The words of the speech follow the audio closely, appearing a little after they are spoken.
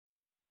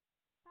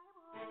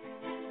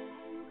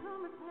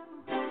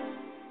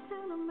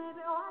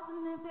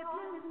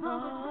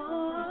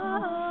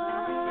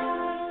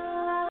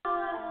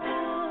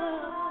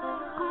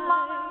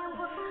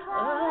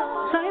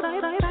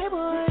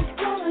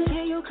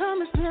Can you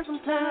come and spend some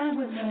time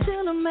with me?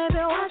 Chill or maybe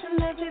watching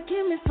Netflix,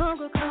 give me some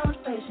good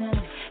conversation.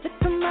 It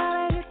doesn't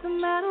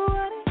matter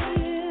what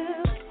it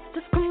is.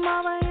 Just come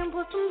over and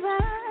put some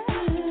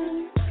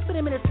time.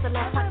 30 minutes is the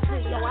last time to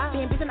see ya.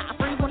 Being busy, not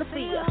free, wanna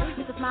see ya.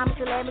 Mr. Smile,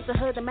 Mr. Lad, Mr.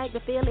 Hood, to make me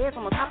feel it's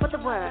on the top of the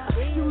world.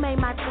 You made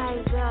my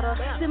day better.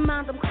 Didn't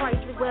mind them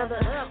crazy weather.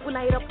 We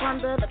laid up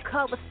under the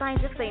cover,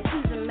 things just ain't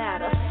even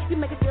matter. You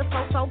make it feel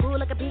so good,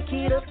 like a big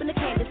kid up in the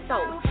candy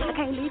store. I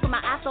can't leave with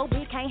my eyes so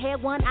big, can't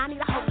have one, I need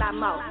a whole lot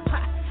more.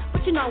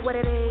 But you know what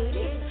it is,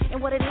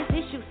 and what it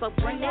is you. So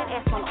bring that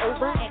ass on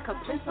over and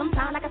come spend some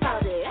time like I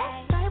told you.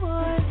 Hey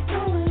boy,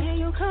 can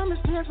you come and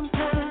spend some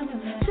time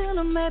with me? Chill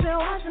or maybe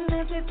watching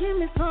Netflix, give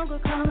me some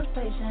good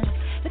conversation.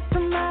 It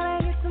doesn't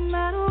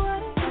matter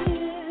what it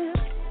is.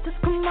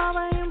 Just come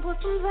over and put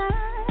some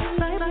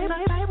time.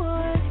 Hey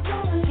boy,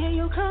 can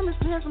you come and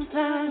spend some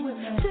time with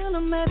me? Chill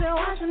or maybe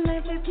watching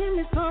Netflix, give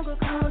me some good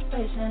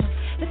conversation.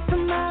 It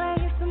doesn't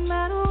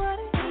matter what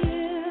it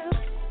is.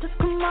 Just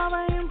come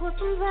over and put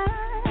some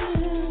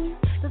time.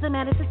 Doesn't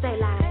matter if it's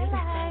daylight.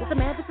 Doesn't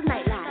matter if it's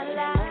nightlight.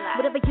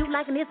 Whatever you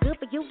like and it's good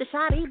for you, the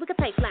shawty, we can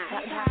take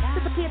flight.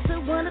 Disappear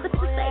to one of the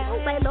two states.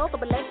 Stay low for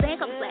relax and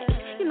come play.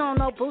 You know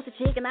no booster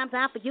chick and I'm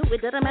down for you.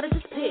 It doesn't matter,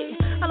 just pick.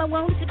 All I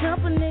want is your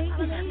company.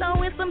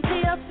 Throw in some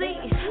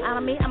TLC. Out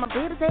of me, I'm a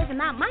bit of taste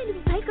and I might need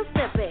to take a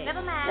step back.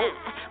 Never mind.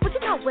 But you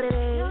know what it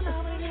is.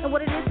 And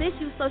what it is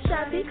you. So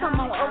shawty, come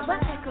on over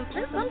and come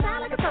spend some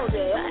time like I told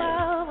you.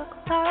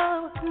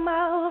 Come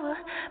over,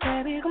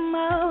 baby, come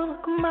over,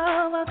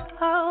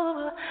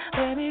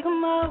 baby,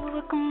 come over,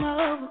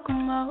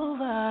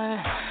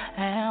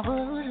 and put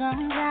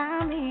some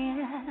time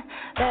in.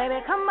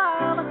 Baby, come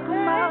over, baby,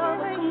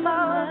 come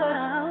over,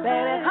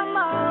 baby, come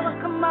over,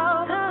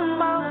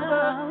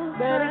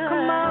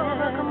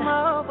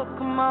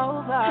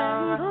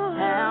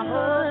 and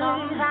put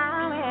some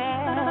time in.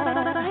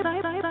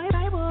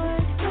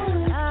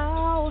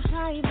 Oh,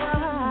 shy boy,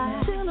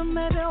 chillin',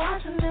 maybe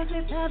watching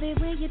Netflix, happy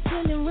when you're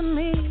chillin' with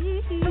me.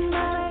 No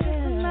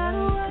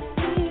matter what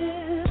it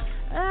is.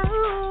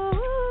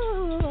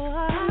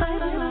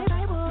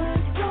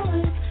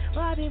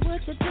 Bobby,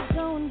 what you just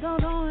going on?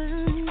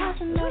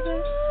 Watching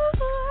Netflix,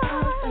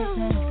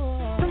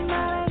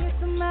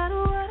 no matter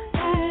what it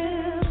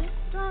is.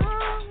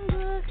 Some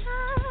good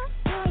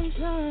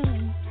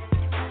conversation.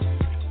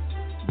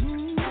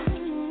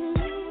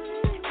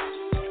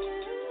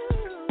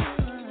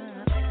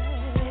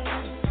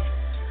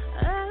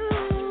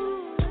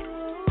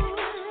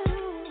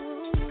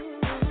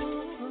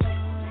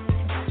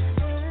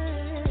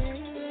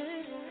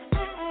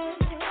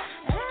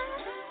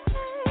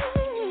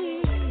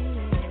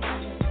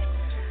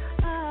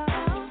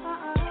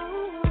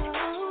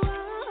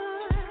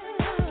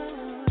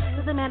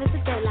 Doesn't matter if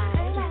it's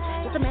daylight.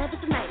 Doesn't matter if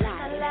it's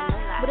nightlight.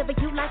 Whatever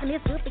you like and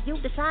it's good for you,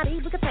 the shawty,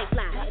 we can take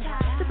flight.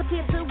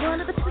 Disappear to one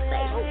of the two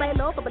states. Stay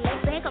low for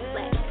relax and come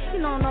play. You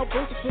know no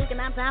booster chick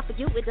and I'm down for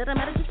you. It doesn't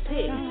matter, just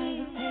pick.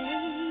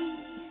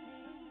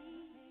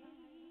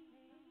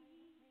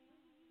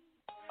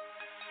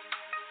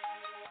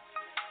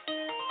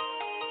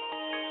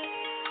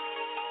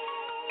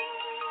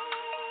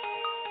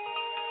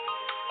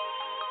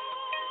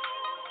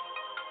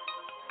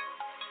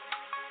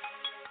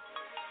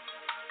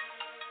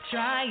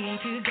 Trying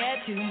to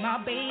get to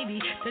my baby.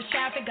 The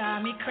traffic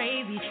got me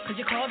crazy. Cause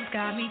your calls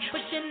got me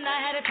wishing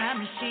I had a time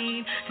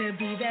machine to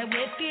be there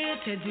with you,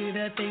 to do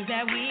the things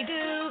that we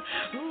do.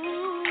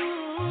 Ooh.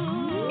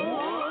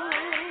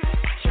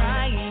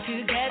 Trying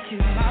to get to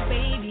my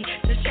baby.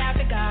 The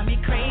traffic got me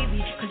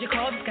crazy. Cause your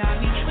calls got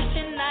me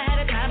wishing I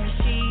had a time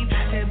machine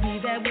to be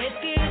there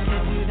with you,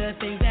 to do the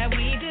things that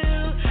we do.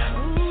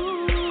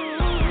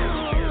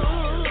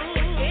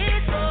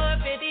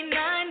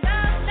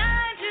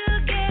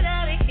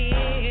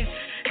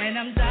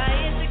 I'm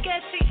dying to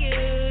get to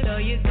you,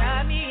 though you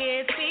got me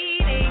here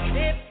speeding,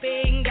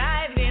 flipping,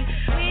 driving,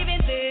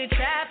 weaving through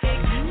traffic,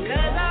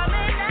 cause I'm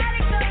an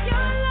addict of your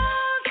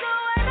love, so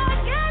when I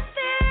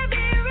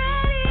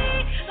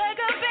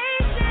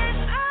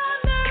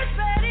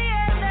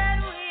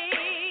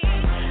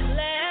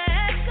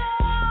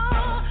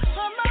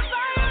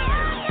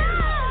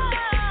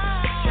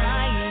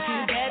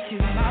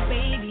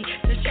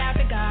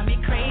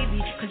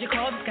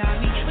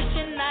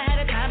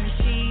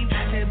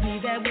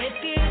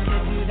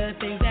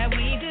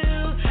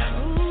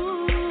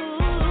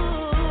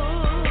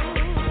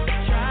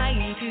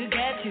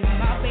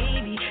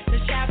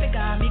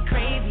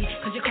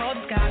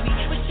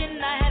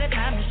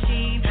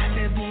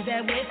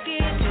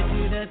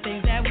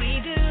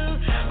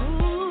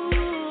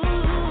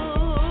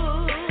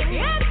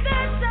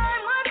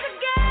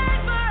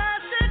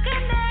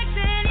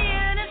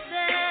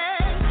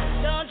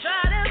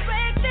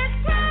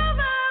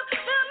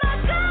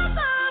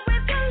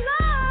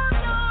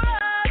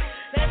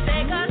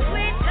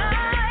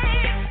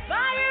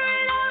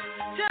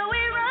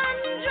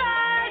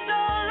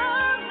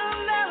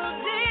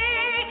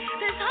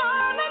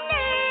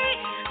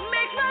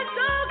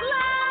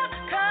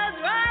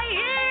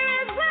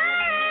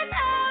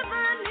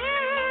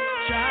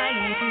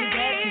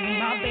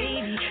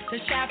The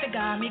traffic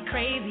got me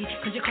crazy,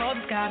 cause your calls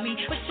got me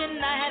wishing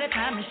I had a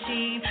time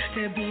machine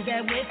to be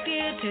there with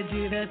you, to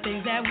do the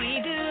things that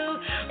we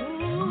do.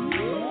 Ooh,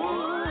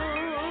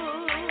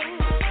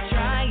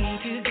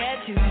 trying to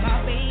get to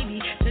my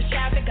baby. The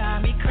traffic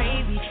got me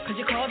crazy, cause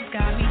your calls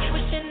got me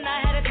wishing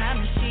I had a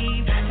time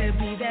machine to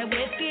be there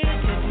with you,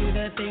 to do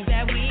the things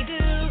that we do.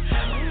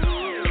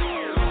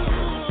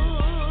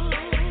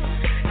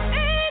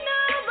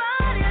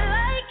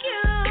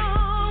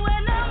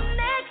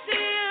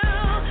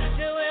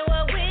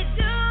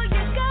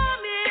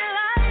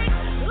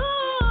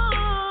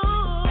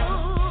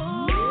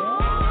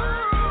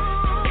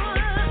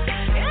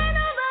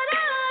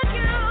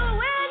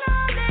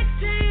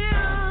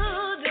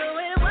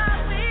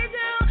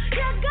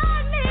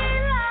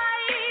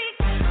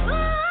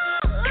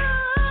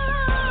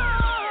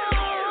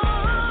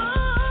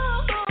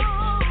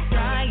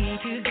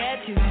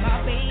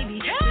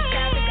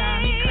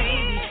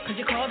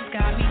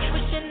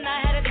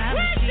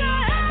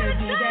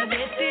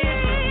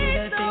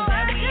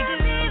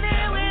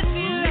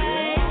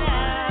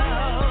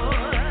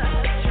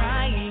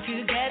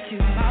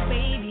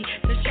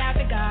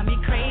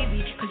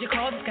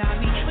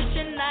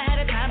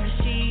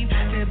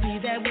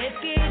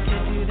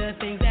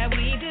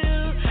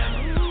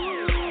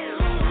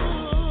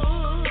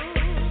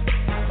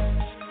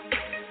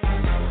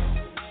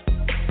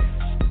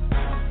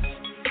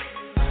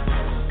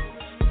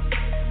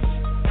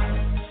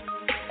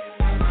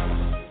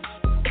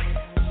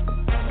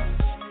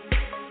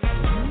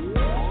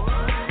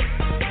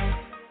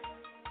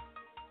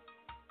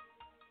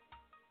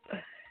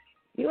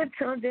 You are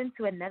tuned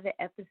into another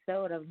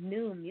episode of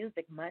New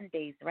Music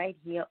Mondays right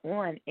here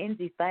on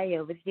Indie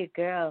Fire with your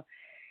girl,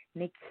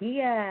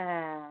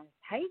 Nikia.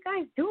 How you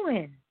guys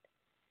doing?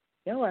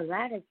 Yo, a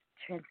lot has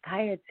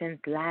transpired since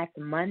last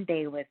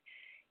Monday with,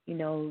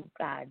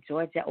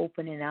 Georgia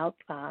opening up,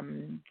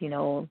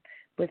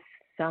 with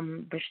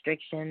some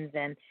restrictions,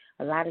 and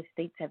a lot of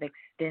states have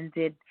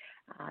extended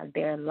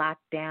their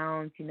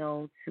lockdowns,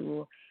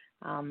 to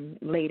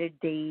later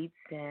dates,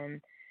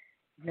 and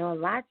a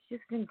lot's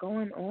just been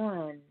going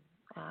on.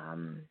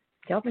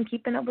 Y'all been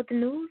keeping up with the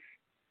news?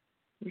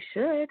 You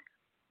should.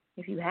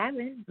 If you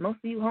haven't, most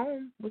of you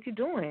home, what you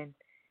doing?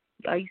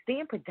 Are you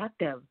staying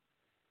productive?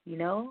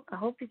 I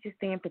hope that you're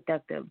staying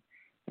productive.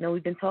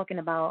 We've been talking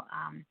about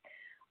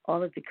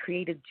all of the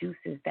creative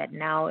juices that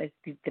now is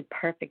the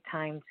perfect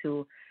time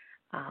to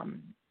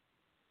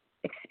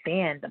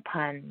expand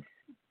upon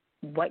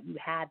what you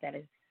have that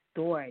is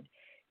stored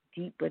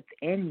deep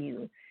within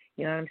you.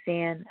 You know what I'm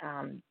saying?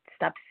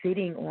 Stop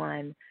sitting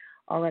on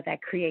all of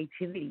that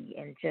creativity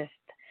and just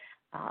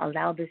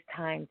allow this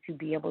time to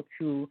be able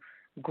to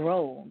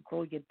grow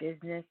your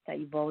business that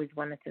you've always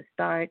wanted to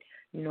start,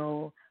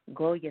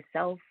 grow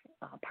yourself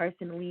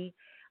personally,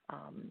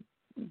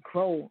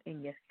 grow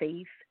in your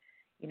faith,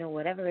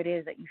 whatever it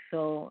is that you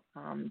feel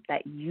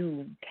that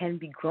you can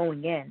be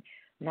growing in.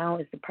 Now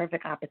is the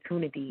perfect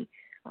opportunity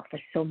for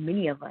so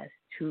many of us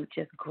to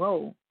just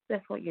grow.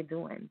 That's what you're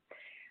doing.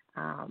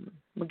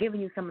 We're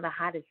giving you some of the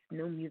hottest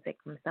new music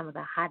from some of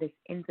the hottest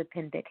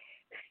independent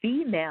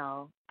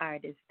female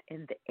artists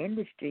in the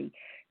industry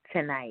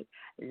tonight.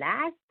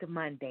 Last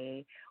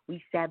Monday,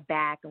 we sat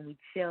back and we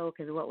chilled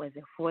because what was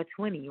it,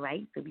 420,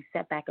 right? So we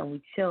sat back and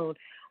we chilled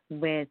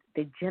with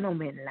the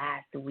gentlemen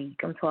last week.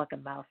 I'm talking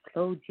about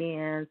slow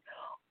jams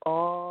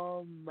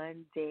all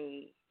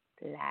Monday,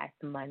 last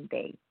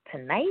Monday.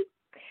 Tonight,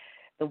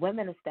 the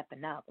women are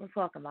stepping up. I'm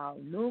talking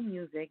about new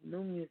music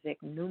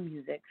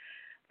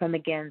from,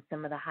 again,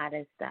 some of the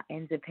hottest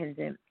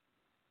independent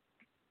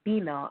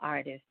female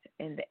artists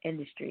in the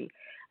industry.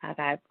 I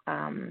got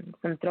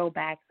some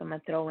throwbacks I'm going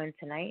to throw in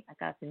tonight. I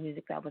got some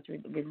music that was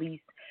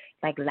released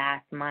like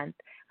last month,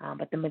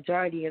 but the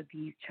majority of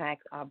these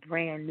tracks are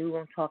brand new.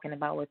 I'm talking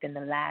about within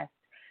the last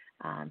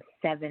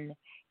 7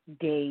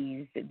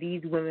 days.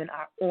 These women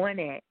are on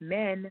it.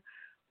 Men,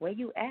 where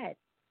you at?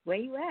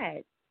 We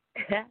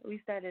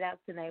started out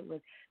tonight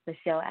with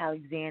Michelle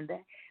Alexander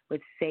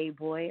with Say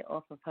Boy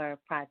off of her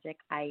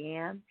project I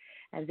Am.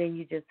 And then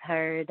you just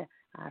heard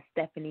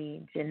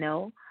Stephanie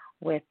Janot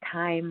with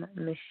Time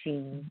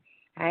Machine.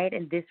 All right,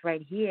 and this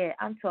right here,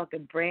 I'm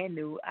talking brand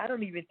new. I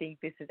don't even think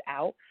this is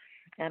out.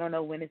 I don't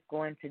know when it's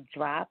going to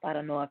drop. I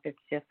don't know if it's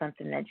just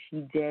something that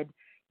she did,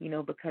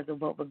 because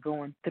of what we're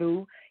going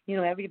through.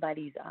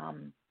 Everybody's,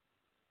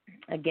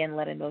 again,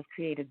 letting those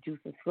creative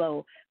juices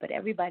flow, but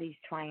everybody's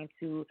trying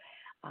to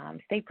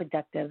stay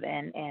productive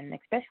and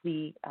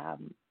especially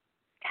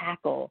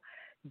tackle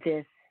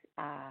this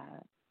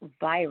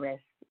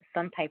virus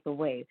some type of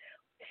way.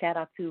 Shout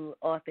out to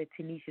author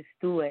Tanisha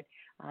Stewart,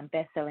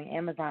 best-selling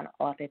Amazon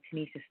author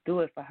Tanisha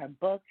Stewart, for her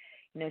book.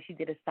 She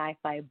did a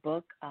sci-fi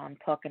book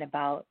talking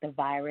about the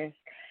virus.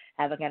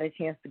 I haven't got a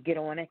chance to get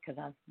on it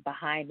because I'm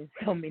behind in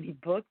so many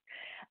books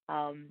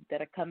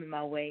that are coming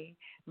my way.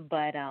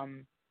 But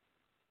I'm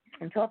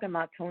talking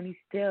about Tony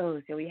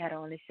Stills, that we had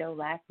on the show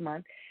last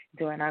month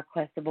during our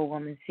Quest of a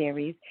Woman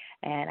series.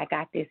 And I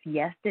got this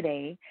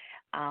yesterday,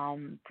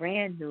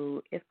 brand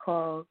new. It's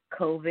called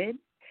COVID.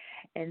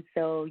 And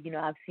so,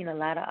 I've seen a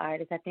lot of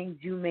artists. I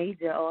think Jew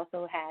Major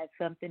also had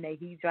something that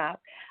he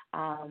dropped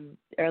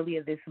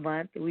earlier this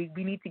month. We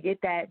need to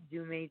get that,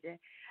 Jew Major.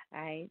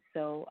 All right.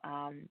 So,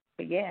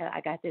 but yeah,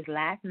 I got this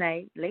late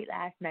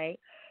last night,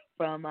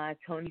 from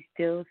Tony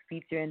Stills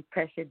featuring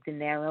Pressure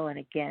Dinero. And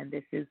again,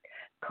 this is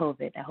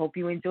COVID. I hope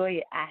you enjoy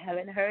it. I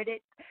haven't heard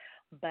it,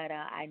 but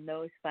I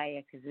know it's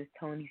fire because it's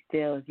Tony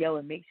Stills. Yo,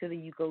 and make sure that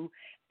you go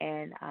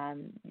and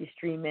you're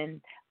streaming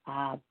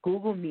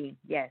Google Me.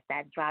 Yes,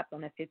 that dropped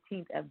on the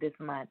 15th of this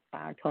month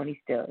by Tony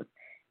Stills.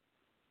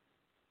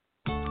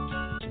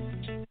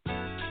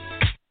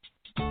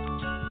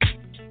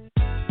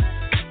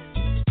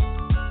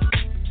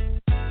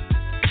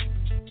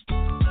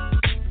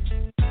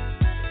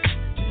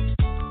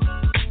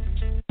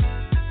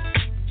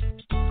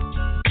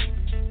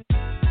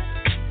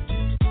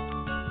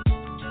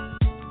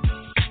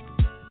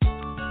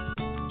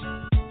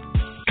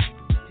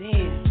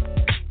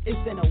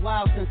 It's been a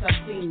while since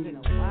I've seen you.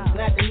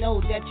 Glad to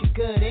know that you're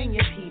good and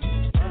your people.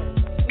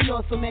 We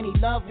lost so many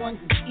loved ones,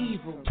 it's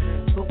evil.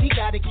 But we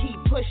gotta keep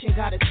pushing,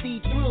 gotta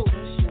see through.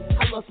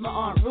 I lost my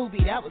Aunt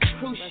Ruby, that was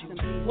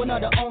crucial. One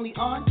of the only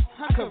aunts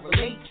I could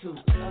relate to.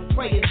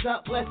 Prayers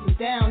up, blessings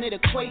down, it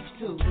equates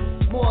to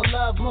more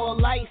love, more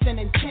life, and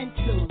intent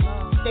to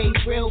stay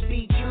real,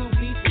 be true,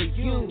 be for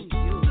you.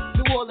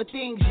 Do all the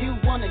things you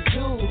wanna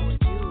do.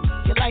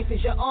 Your life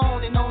is your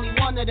own and only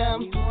one of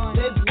them.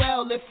 Live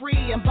well, live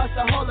free, and bust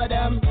a hole of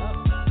them.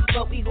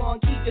 But we gon'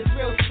 keep this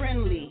real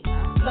friendly.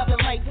 Love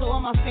and light to all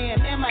my fam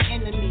and my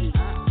enemies.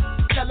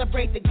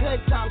 Celebrate the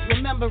good times,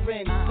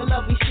 remembering the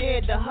love we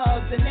shared, the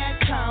hugs, and that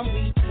time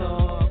we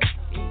talked.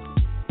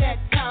 That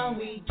time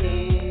we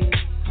gave.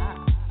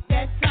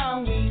 That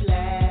time we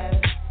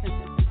laughed.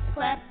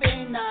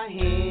 Clapping our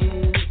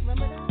hands.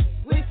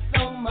 With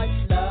so much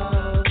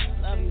love.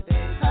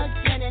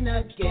 Again and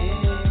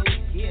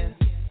again.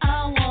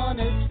 I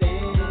wanna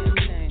send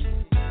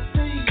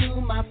to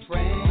you, my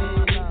friend.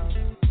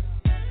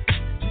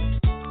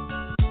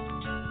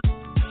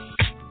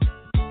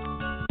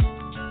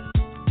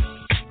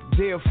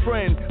 Dear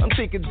friend, I'm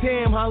thinking,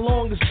 damn, how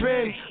long it's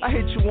been. I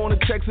hit you on a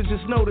text and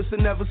just noticed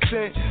and never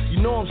sent.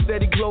 You know I'm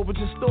steady glow, but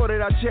just thought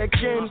that I'd check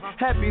in.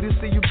 Happy to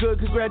see you good,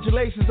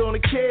 congratulations on the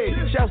kid.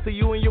 Shouts to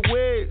you and your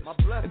wigs.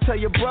 And tell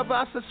your brother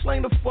I said,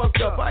 slang the fuck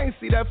up, I ain't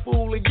see that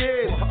fool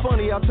again.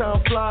 Funny how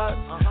time flies.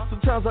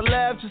 Sometimes I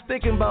laugh just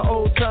thinking about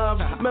old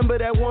times. Remember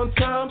that one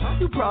time?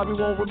 You probably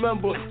won't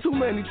remember. Too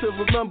many to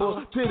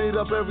remember. Pit it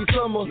up every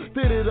summer,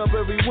 pit it up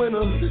every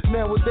winter.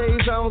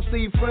 Nowadays I don't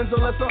see friends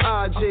unless on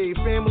IG.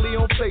 Family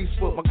on Facebook.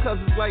 My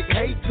cousins like,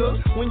 hey, cook,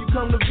 when you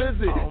come to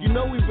visit, you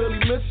know we really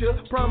miss you.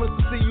 Promise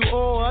to see you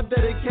all, I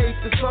dedicate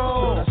the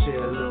song. I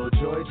share a little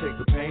joy, take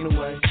the pain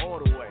away. All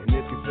the way. And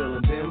if you're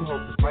feeling dim,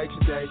 hope to bright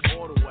your day.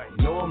 All the way.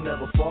 You know I'm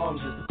never far, I'm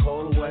just a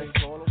call away.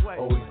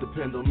 Always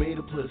depend on me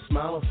to put a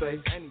smile on face.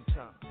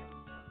 Anytime.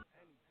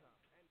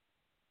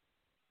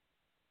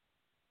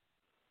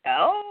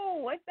 Oh,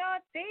 what's y'all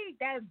think?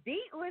 That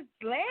beat was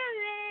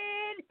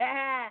slamming.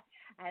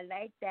 I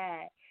like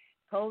that.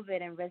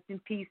 COVID, and rest in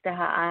peace to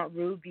her Aunt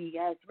Ruby.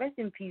 Yes, rest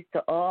in peace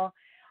to all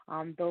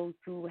those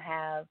who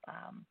have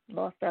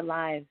lost their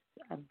lives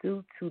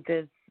due to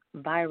this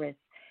virus.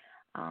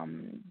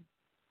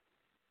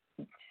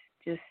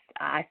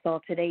 I saw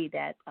today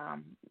that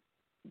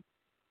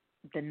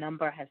the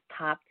number has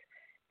topped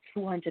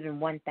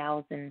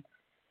 201,000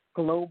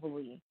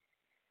 globally.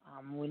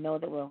 We know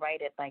that we're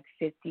right at like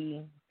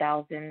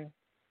 50,000,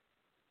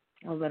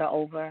 a little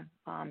over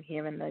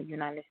here in the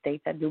United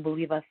States. I do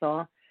believe I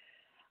saw.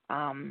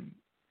 And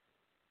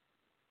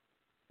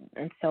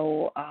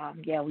so,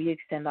 we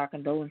extend our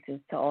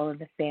condolences to all of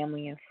the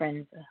family and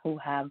friends who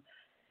have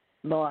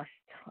lost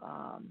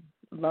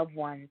loved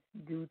ones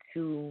due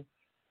to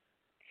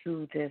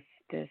this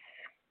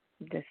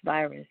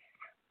virus.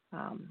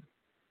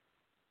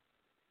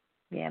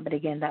 But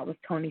again, that was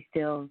Tony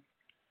Stills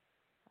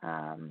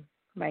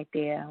right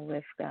there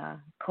with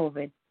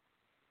COVID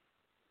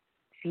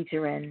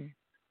featuring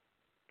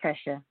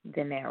Pressure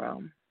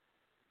Dinero.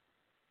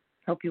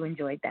 Hope you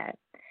enjoyed that.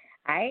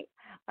 All right.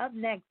 Up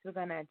next, we're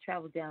going to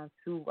travel down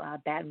to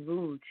Baton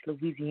Rouge,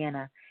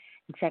 Louisiana,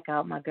 and check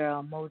out my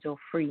girl Mojo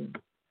Free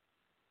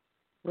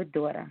with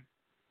Daughter.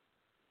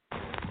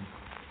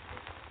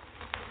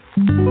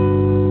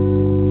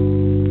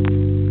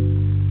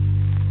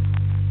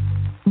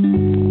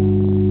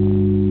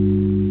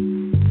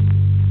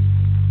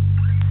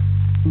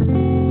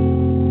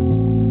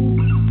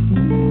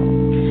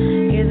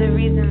 Here's the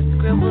reason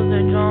scribbles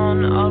are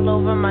drawn all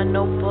over my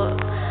notebook.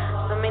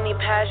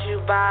 Pass you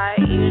by,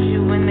 use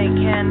you when they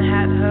can,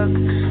 hat hook.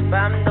 But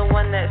I'm the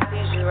one that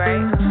sees you right.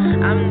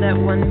 I'm that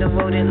one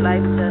devoted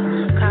life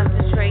to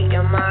concentrate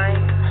your mind,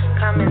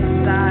 come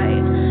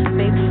inside,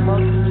 baby,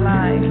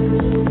 multiply.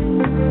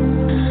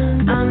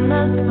 I'm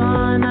the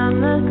spawn,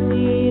 I'm the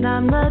seed,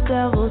 I'm the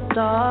devil's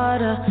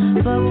daughter.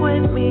 Fuck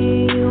with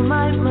me, you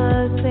might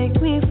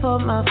mistake me for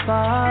my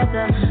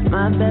father.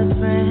 My best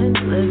friends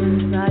live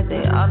inside,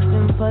 they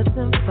often fuss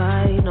and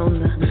fight. On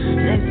the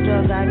next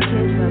drug I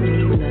kiss, I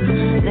mean the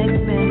next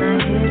man I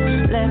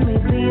hit. Let me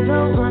be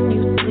the one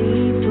you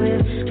sleep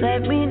with,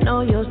 let me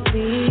know your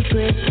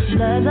secrets.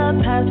 Let her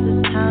pass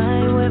the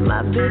time with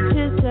my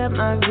bitches and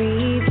my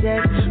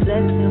rejects.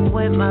 Bless him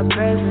with my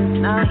presence,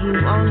 now he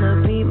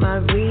wanna be my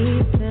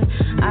reason.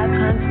 I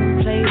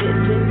contemplated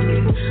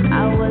this,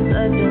 I was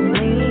a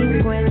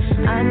delinquent.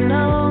 I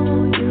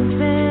know you've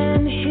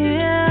been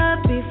here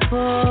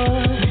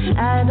before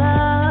at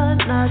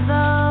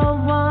another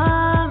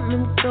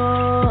woman's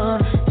door.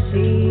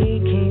 She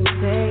can't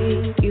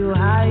take you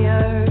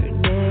higher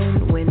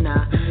than when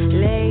I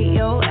lay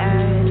your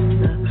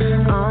ass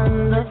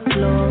on the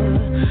floor.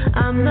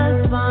 I'm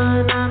the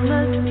spawn, I'm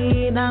the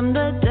seed, I'm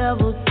the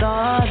devil's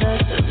daughter.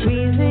 The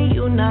reason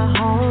you not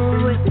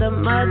home with the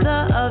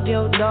mother of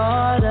your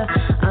daughter.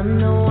 I'm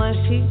the one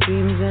she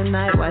dreams at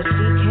night while she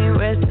can't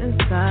rest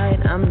inside.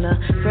 I'm the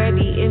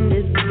Freddy in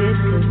this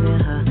bitch, 'cause in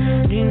her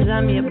dreams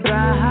I'm your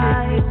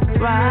bride.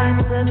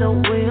 Ride till the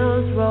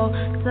wheels roll,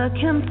 suck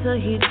him till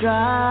he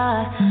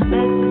dry.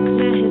 Let's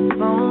clear his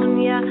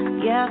phone, yeah,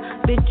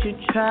 bitch you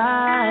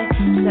try.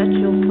 Shut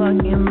your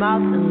fucking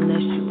mouth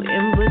unless you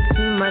in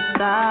between my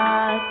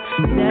thighs.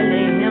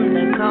 Telling him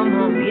to come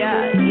home,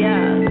 yeah,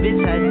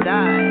 bitch I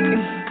died.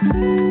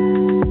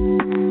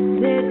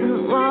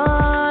 Didn't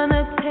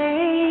wanna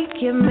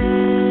take your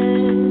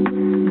man,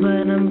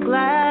 but I'm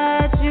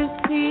glad you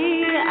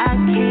see I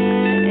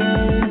can't.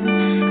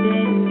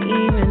 Didn't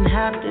even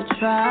have to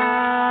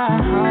try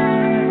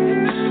hard.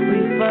 We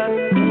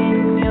fucked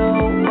in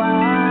your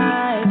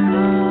wife's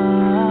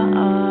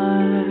heart.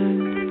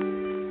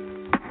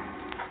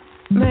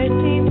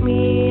 Mercy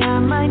me, I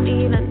might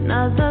need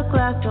another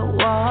glass of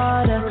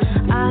water.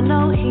 I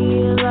know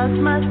he loves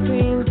my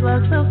screams,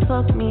 loves to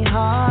fuck me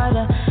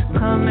harder.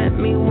 Come at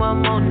me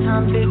one more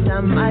time, bitch, I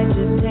might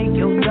just take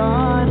your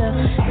daughter.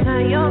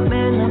 Turn your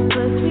man a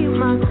pussy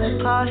monster,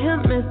 call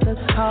him Mr.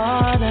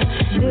 Carter.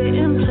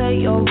 Didn't play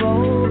your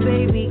role,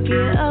 baby,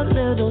 get a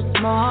little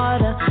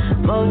smarter.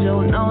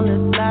 Mojo known to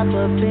slap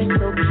a bitch,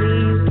 so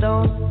please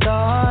don't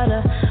start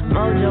her.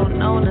 Mojo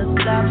known to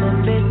slap a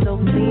bitch, so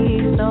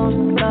please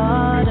don't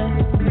start her.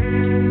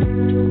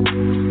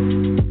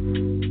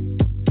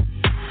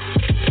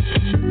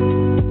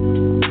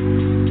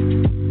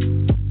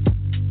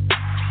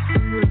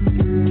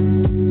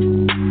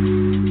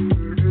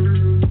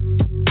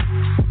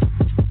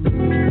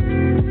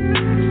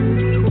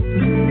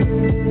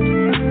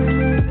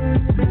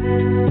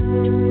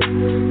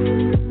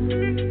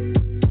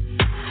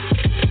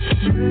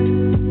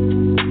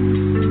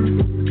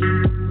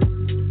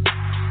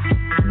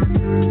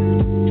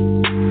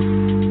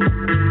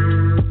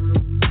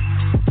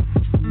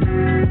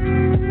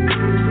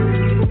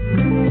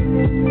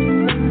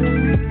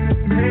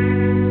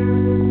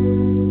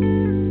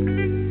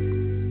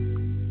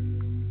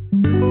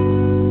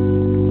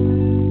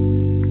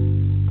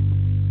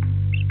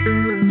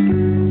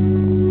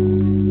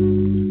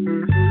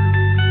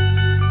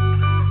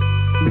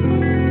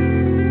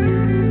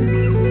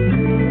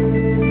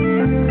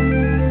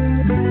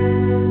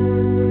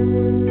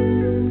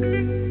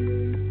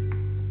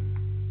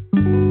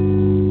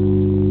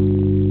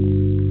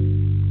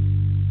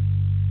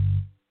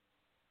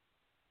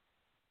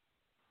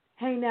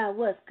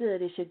 What's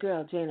good? It's your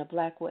girl, Jana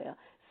Blackwell,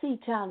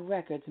 C-Town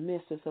Records,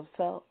 Mistress of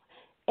Soul.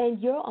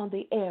 And you're on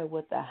the air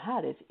with the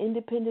hottest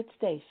independent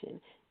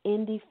station,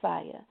 Indie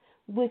Fire,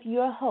 with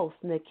your host,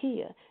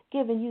 Nakia,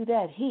 giving you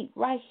that heat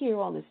right here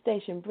on the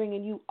station,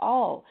 bringing you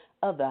all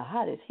of the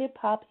hottest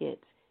hip-hop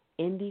hits,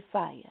 Indie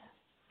Fire.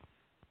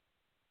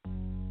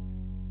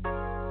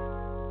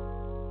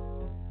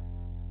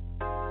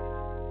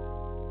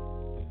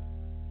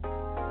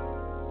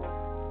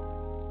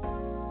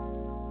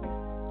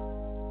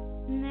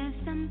 There's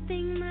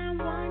something I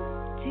want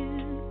to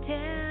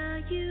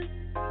tell you.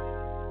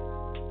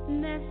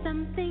 There's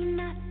something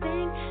I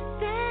think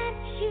that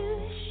you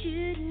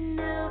should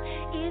know.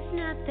 It's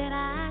not that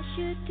I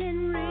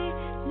shouldn't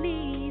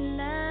really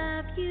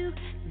love you.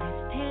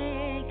 Let's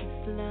take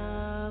it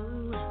slow.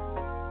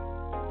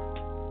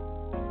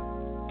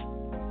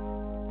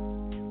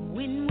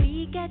 When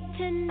we get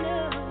to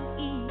know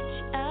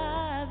each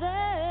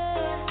other,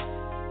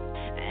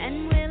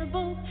 and we'll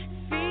both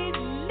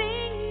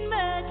feeling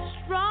much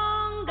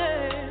stronger,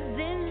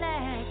 then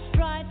let's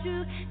try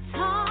to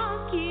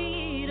talk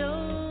it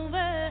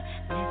over.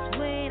 Let's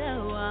wait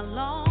a while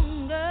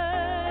longer.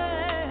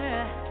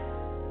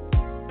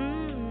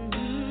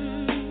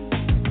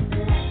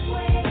 Let's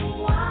wait a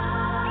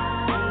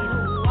while.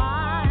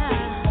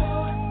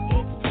 Before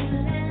it's too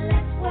late.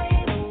 Let's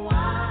wait a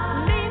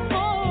while.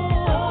 Before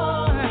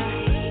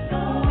we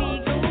go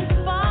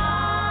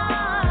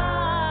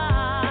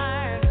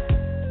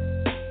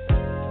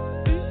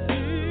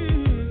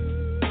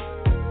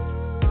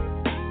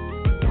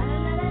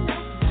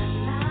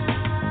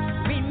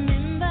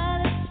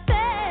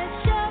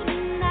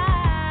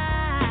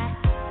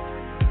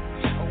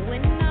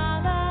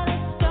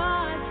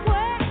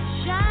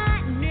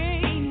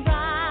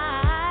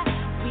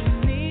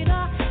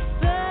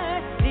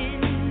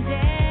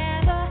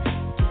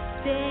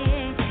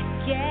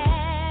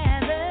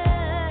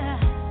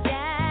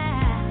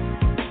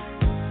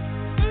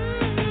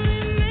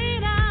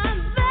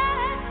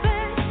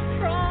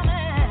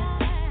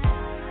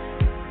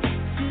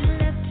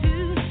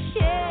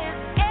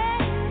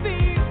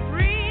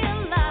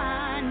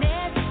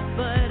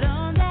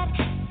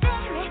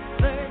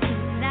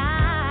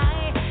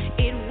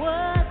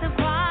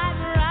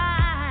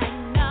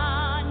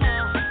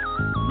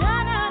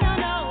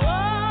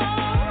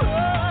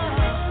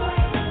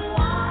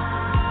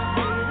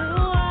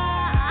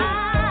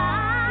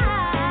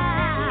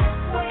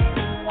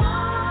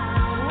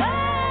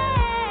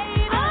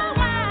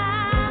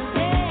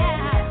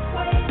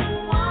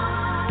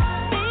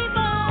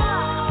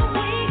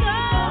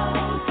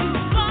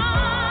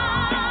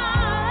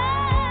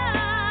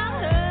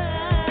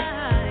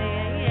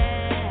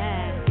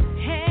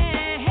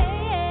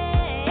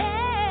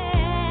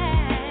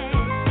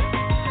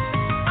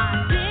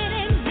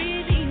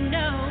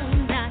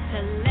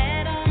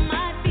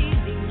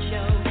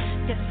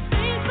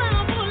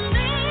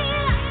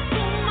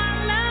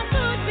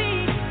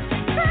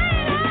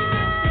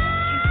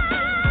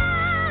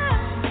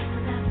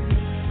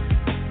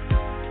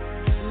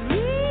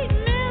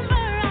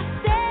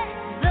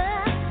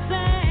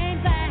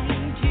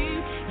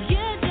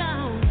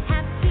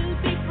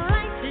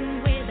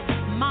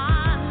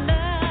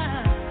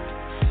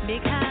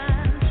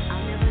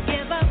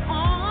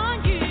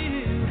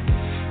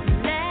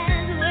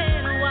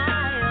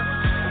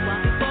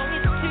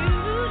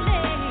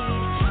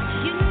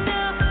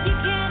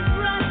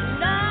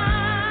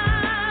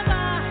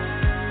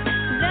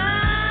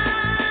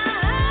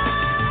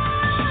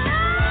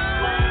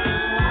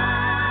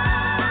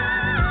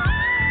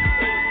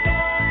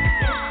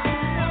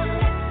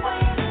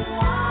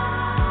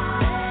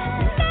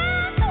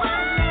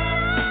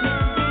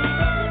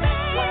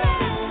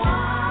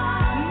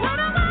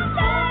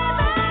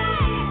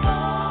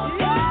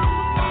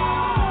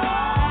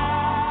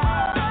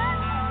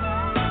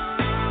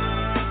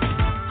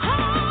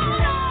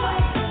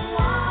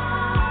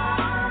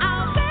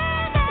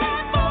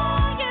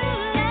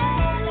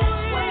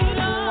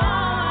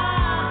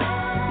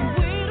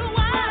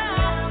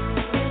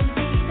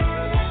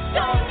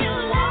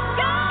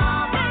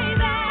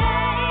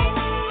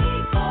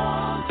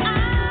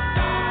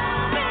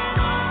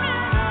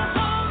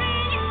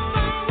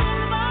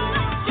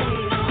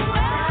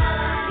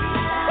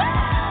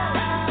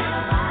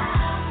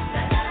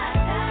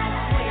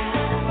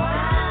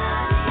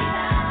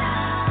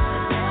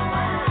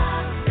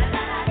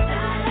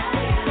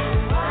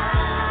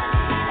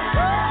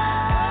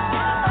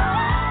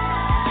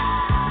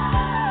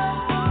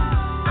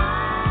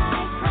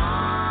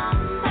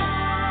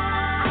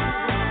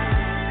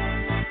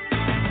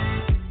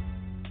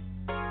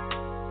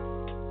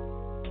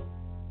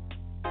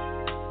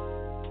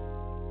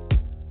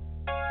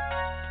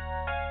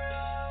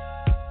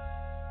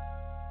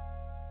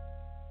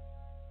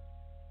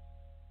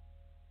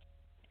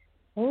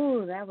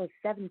that was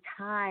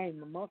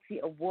 7-time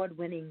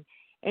multi-award-winning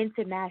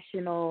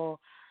international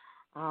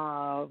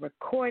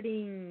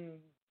recording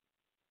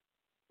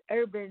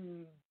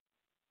urban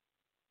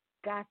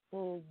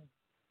gospel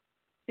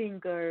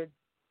singer,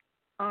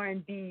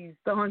 R&B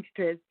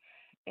songstress,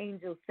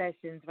 Angel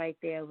Sessions, right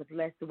there with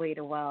Let's Wait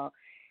a While.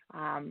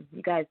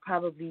 You guys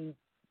probably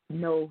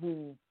know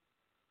who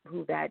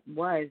that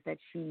was that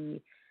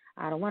she,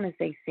 I don't want to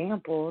say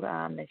sampled,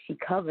 that she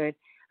covered,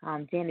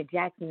 Janet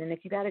Jackson. And if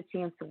you got a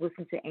chance to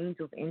listen to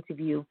Angel's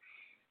interview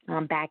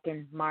back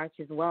in March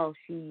as well,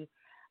 she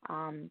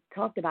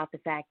talked about the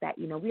fact that,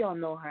 we all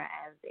know her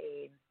as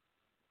a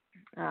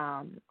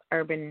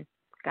urban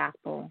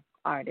gospel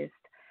artist.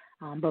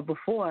 But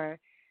before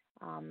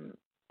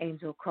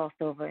Angel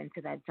crossed over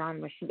into that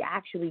genre, she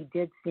actually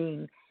did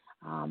sing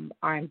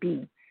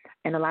R&B.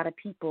 And a lot of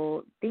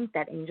people think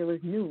that Angel is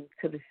new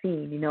to the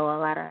scene. A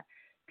lot of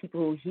people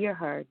who hear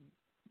her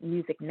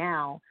music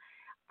now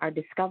are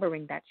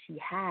discovering that she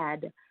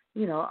had,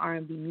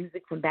 R&B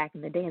music from back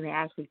in the day, and they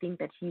actually think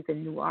that she's a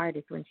new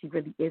artist when she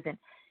really isn't.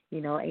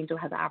 Angel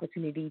has the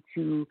opportunity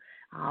to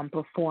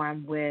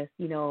perform with,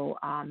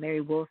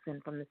 Mary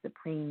Wilson from the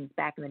Supremes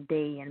back in the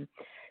day, and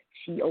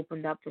she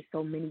opened up for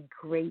so many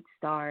great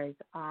stars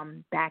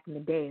back in the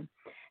day.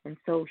 And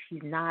so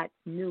she's not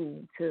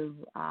new to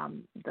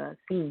the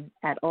scene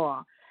at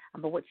all.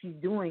 But what she's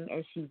doing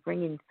is she's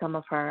bringing some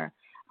of her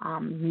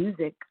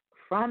music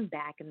from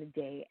back in the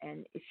day,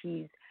 and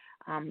she's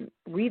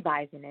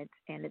revising it,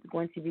 and it's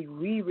going to be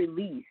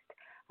re-released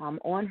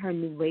on her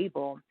new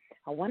label.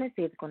 I want to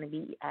say it's going to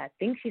be, I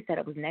think she said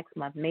it was next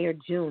month, May or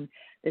June.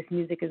 This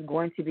music is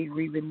going to be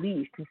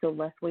re-released. And so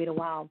Let's Wait a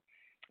While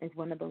is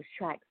one of those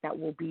tracks that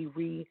will be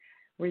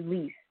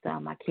re-released.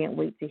 I can't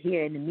wait to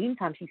hear. In the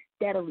meantime, she's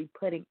steadily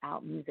putting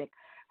out music.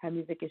 Her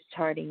music is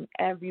charting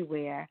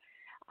everywhere.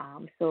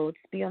 So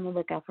just be on the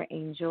lookout for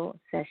Angel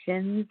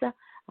Sessions.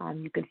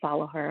 You can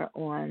follow her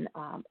on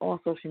all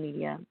social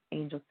media,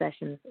 Angel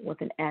Sessions with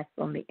an S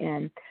on the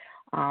end.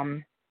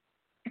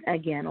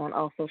 Again, on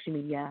all social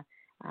media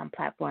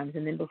platforms.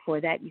 And then before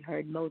that, you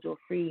heard Mojo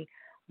Free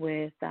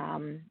with,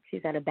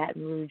 she's out of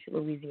Baton Rouge,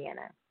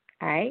 Louisiana.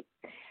 All right.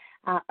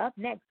 Up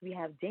next, we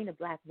have Dana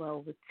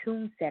Blackwell with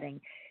Tune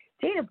Setting.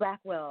 Dana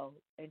Blackwell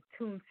and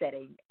Tune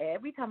Setting.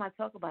 Every time I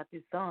talk about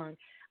this song,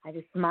 I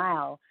just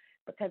smile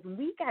because when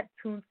we got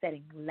Tune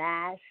Setting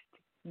last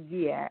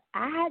year,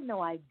 I had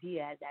no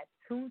idea that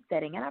Tune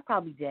Setting, and I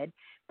probably did,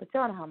 but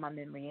y'all know how my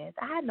memory is.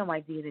 I had no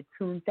idea that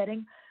Tune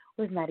Setting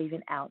was not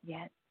even out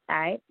yet. All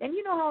right, and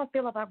you know how I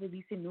feel about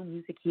releasing new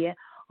music here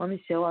on the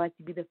show. I like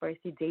to be the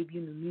first to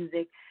debut new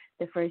music,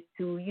 the first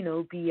to,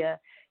 be a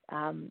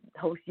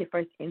host your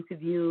first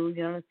interview.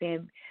 You know what I'm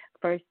saying?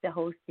 First to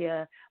host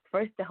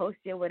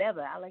your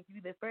whatever. I like to be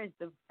the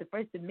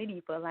first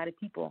admittee for a lot of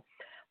people.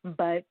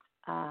 But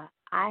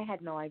I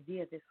had no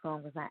idea this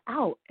song was not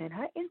out, and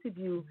her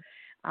interview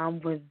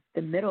was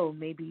the middle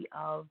maybe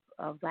of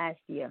last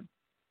year,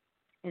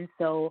 and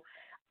so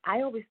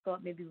I always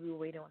thought maybe we were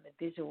waiting on the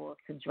visual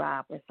to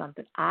drop or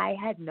something. I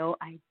had no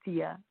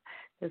idea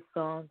the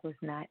song was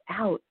not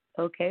out,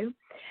 okay?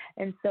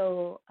 And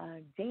so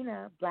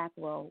Dana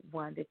Blackwell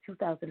won the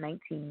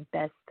 2019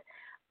 Best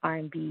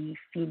R&B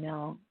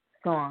Female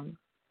Song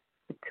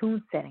for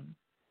Tune Setting,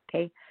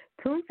 okay?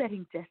 Tune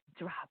Setting just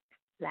dropped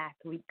last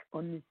week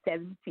on the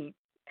 17th.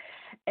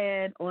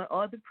 And on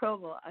all the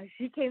promo,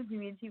 she came to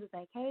me and she was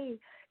like, hey,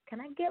 can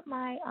I get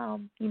my,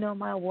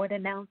 my award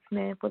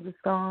announcement for the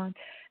song?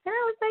 And I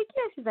was like,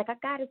 yeah. She's like, I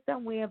got it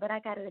somewhere, but I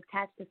got it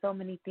attached to so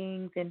many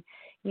things. And,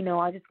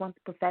 I just want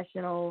the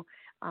professional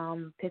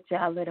picture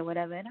of it or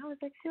whatever. And I was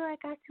like, sure, I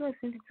got you. I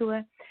sent it to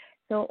her.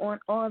 So on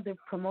all the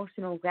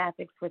promotional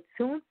graphics for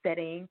Tune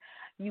Setting,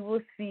 you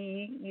will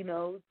see,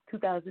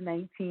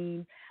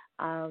 2019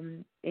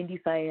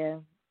 Indie Fire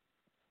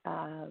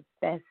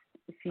Best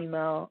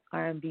Female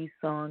R&B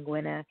Song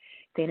winner,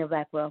 Dana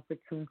Blackwell for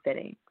Tune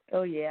Setting.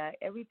 Oh, yeah.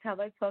 Every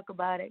time I talk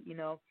about it,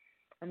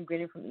 I'm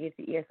grinning from ear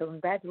to ear. So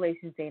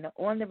congratulations, Dana,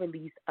 on the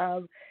release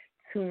of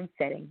Tune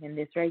Setting. And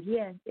this right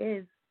here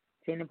is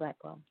Dana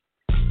Blackwell.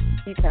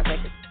 She sounds like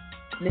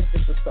a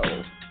mistress of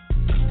soul.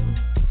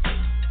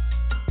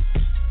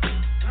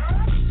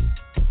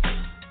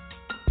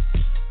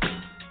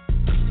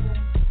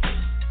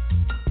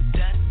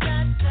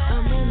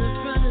 I'm on the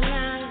front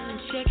line,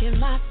 checking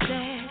my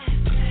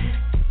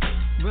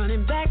stats,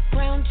 running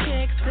background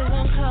checks 'cause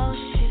I'm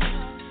cautious.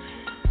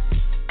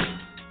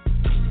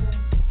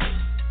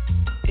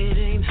 It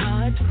ain't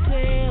hard to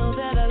tell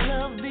that I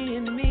love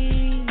being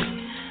me.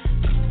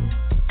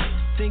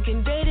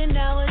 Thinking dating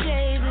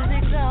nowadays is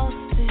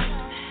exhausting.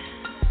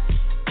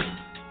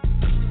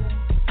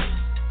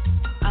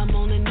 I'm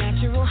on a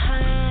natural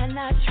high,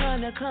 not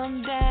trying to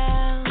come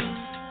down.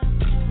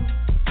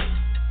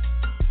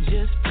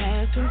 Just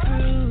passing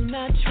through,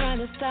 not trying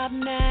to stop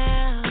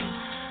now.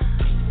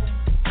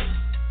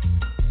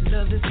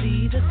 Love to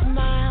see the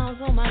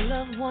smiles on my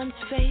loved ones'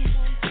 faces.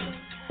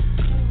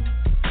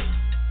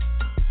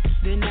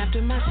 Then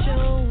after my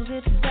shows,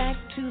 it's back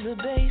to the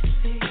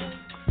basics.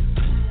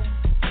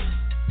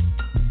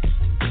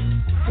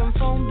 From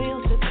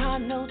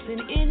notes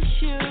and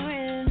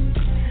insurance.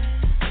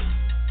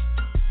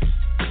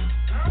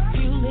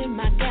 Fuel in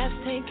my gas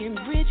tank and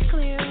bridge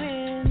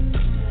clearance.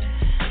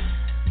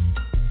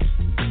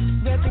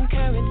 Reppin'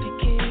 Currency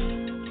King.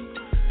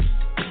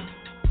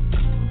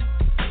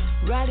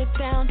 Write it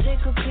down,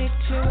 take a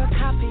picture, a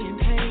copy and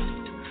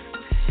paste.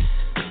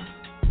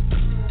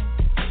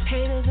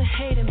 Haters are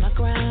hating my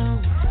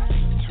ground.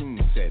 Tune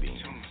setting,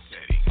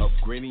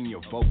 upgrading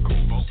your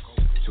vocals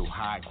to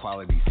high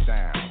quality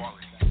sound.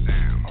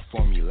 A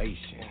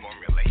formulation,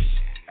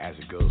 as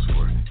it goes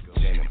for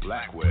Jana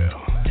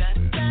Blackwell.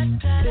 Been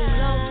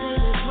lost in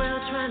this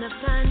world trying to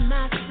find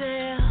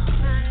myself.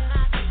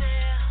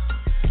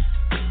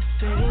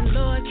 Saying,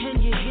 Lord,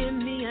 can you hear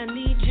me? I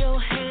need your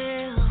help.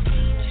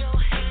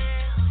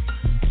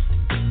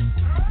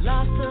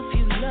 Lost a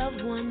few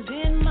loved ones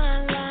in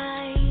my life.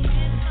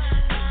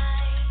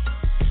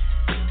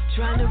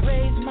 Trying to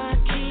raise my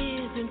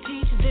kids and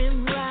teach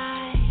them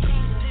right.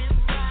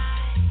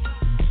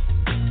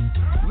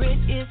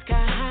 Rent is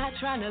sky high,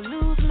 trying to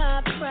lose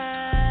my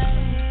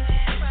pride.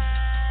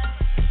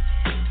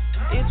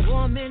 It's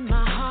warm in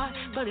my heart,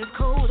 but it's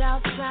cold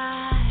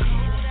outside.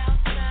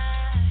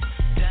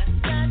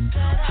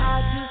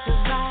 Hard to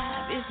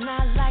survive, it's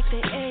not like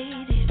the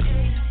 80s.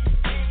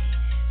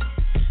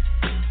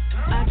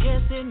 I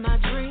guess in my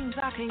dreams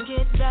I can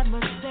get that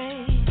much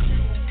space.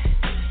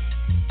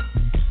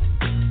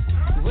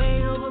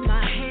 Way over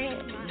my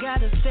head,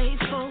 gotta stay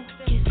focused.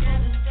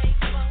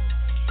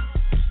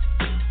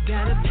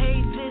 Gotta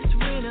pay this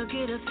rent or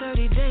get a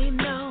 30-day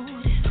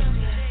notice.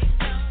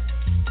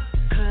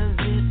 'Cause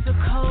it's a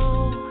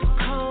cold,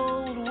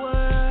 cold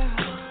world.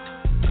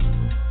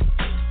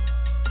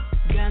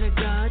 Gotta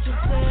guard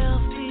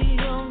yourself, be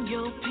on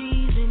your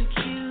P's and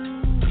Q's.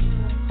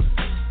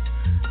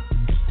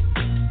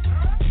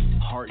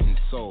 Heart and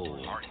soul,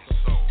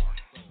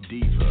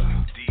 diva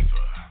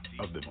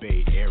of the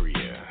Bay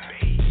Area.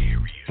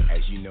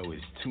 As you know,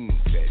 it's tune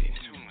setting.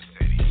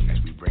 As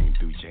we bring it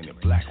through Jana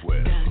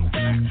Blackwell. Da,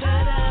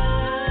 da, da.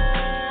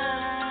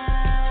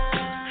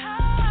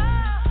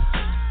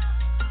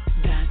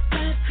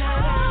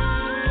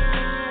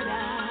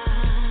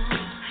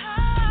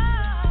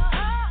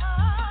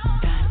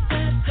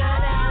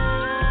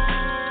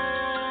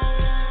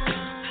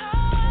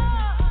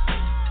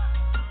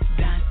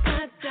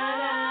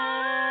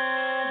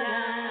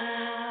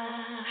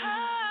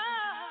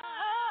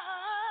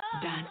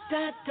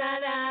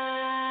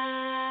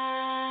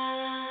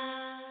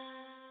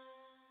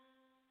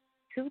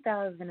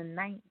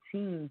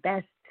 2019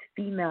 Best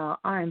Female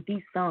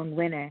R&B Song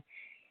winner,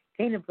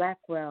 Jana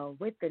Blackwell,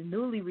 with the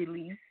newly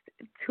released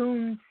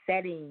Tune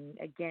Setting.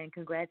 Again,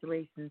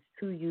 congratulations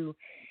to you,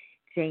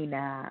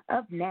 Jana.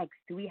 Up next,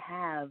 we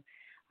have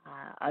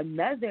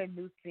another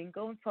new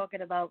single I'm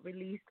talking about,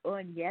 released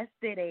on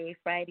yesterday,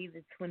 Friday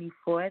the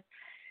 24th.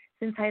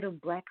 It's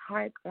entitled Black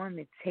Heart on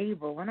the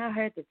Table. When I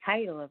heard the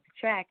title of the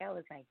track, I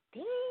was like,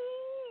 damn,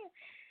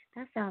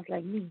 that sounds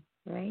like me,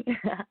 right?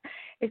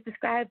 It's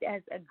described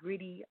as a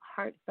gritty,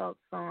 heartfelt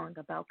song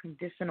about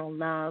conditional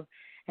love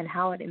and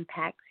how it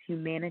impacts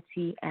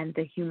humanity and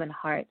the human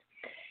heart.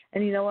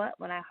 And you know what?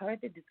 When I heard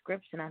the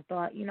description, I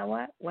thought, you know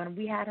what? When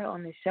we had her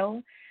on the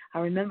show, I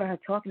remember her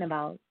talking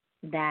about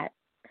that.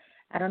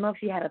 I don't know if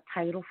she had a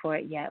title for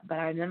it yet, but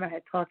I remember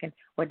her talking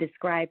or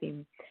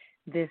describing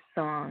this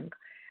song.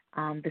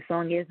 The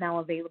song is now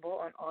available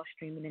on all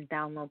streaming and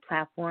download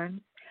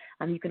platforms.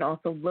 You can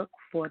also look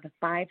for the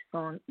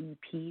 5-song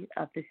EP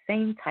of the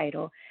same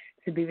title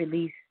to be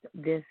released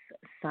this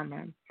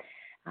summer.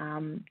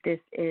 This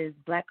is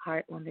Black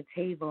Heart on the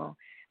Table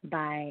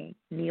by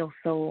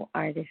neo-soul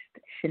artist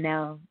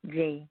Chanel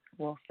J.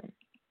 Wilson.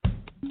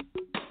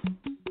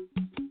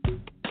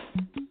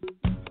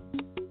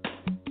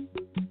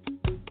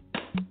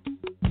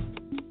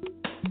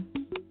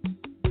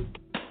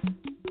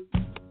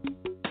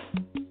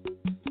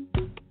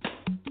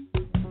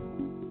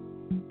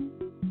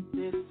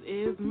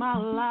 My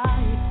life,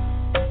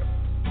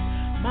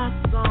 my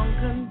song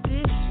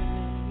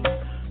conditioning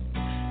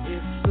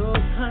is so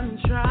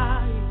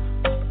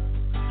contrived,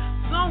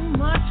 so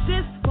much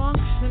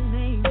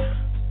dysfunctioning.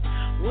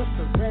 What's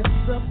the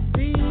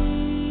recipe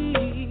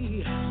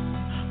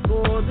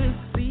for this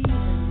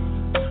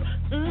season?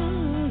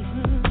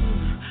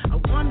 I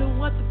wonder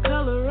what the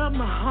color of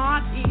my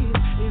heart is.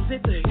 Is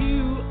it the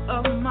hue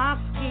of my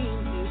skin?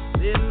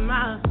 Is it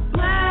my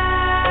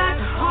black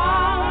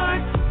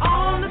heart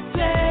on the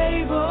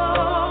table,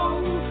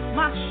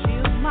 my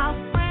shield, my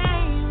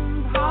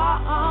frame,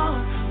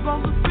 from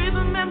the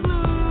rhythm and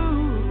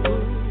blues.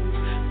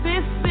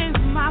 This is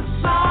my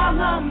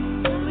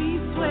solemnly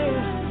swear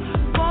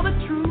for the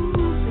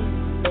truth.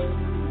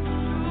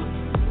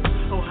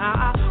 Oh, how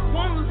I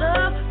want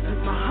love,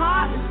 'cause my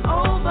heart is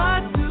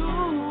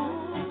overdue.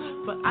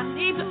 But I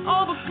need to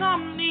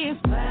overcome this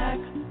black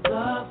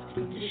love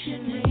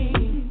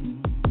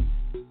conditioning.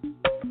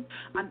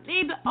 I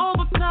need to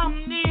overcome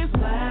this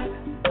black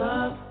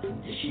love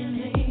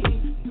conditioning.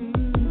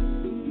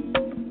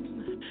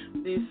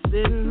 This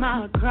is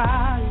my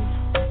cry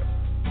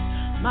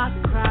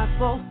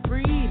for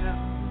freedom.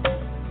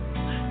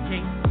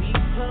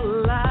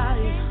 her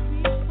life.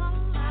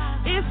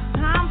 It's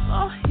time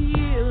for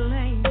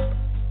healing.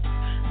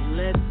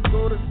 Let's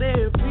go to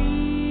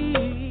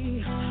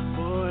therapy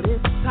for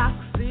this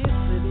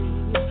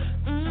toxicity.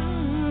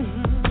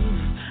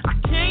 I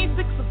can't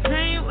fix the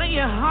pain where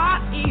your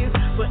heart is,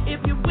 but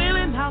if you're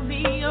willing, I'll be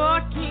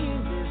your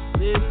king.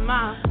 This is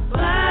my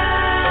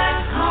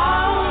black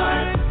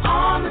heart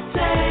on the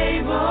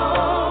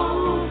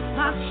table.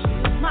 My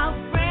shield, my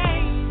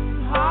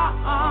brave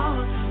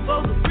heart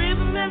for the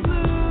rhythm and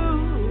blues.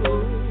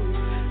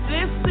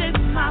 This is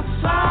my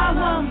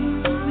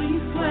solemnly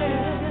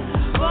swear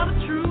for the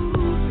truth.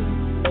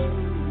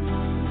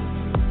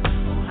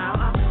 Oh, how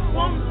I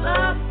want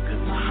love,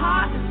 'cause my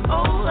heart is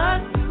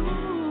overdue.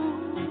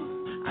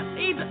 I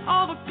need to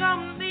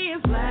overcome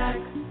this black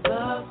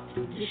love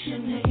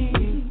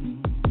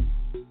conditioning.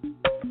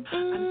 I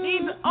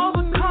need to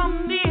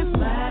overcome this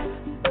black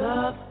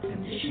love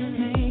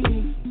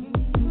conditioning.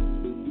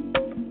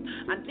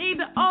 I need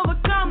to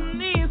overcome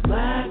this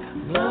black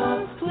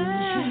love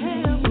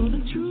conditioning. For the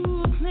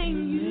truth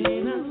name you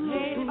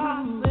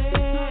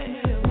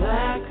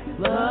black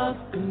love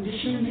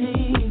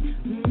conditioning.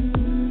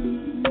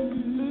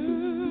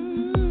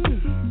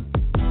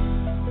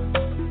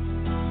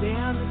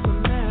 Damn, this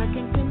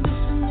American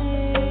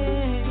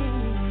conditioning.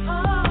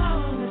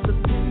 Oh, this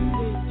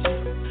appendage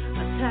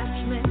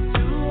attachment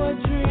to a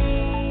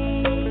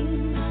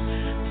dream.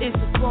 It's a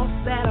force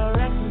that I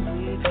reckon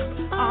with.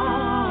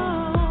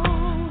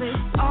 Oh,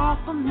 it's all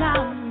for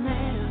now,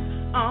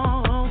 man.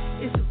 Oh,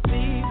 it's a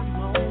big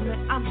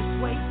moment. I'm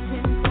just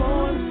waiting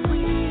for the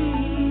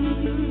sweet.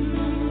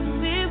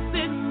 This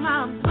is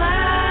my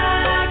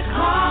black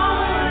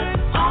heart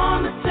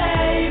on the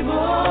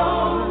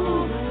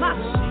table. My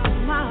shield,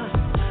 my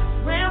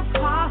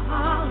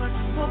rampart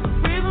for the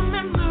rhythm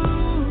and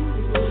blues.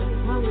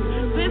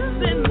 This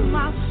is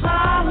my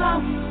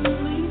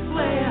solemnly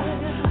swear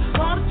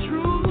for the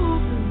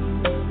truth.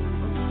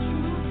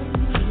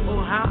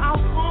 Oh, how I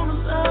wanna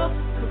love,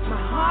 'cause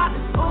my heart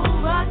is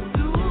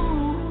overdue.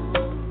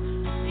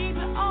 Need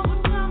to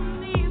overcome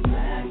these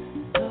black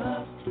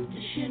love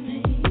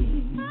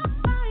conditioning. I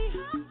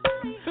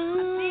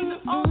need to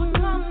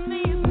overcome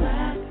these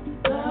black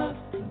love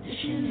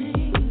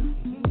conditioning.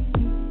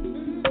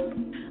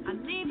 I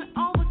need to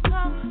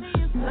overcome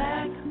these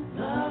black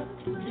love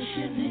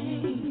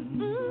conditioning.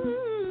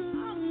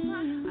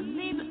 I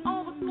need to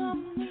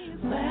overcome these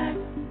black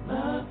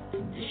love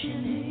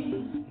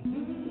conditioning.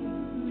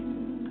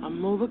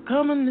 I'm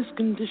overcoming this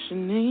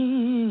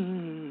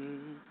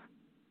conditioning.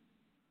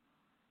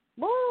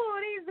 Woo,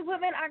 these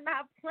women are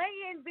not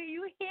playing. Do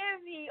you hear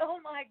me? Oh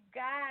my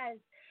gosh.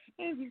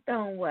 Angie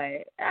Stone,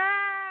 what?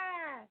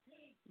 Ah,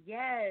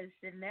 yes,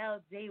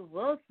 Chanel J.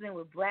 Wilson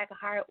with Black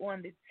Heart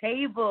on the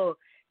Table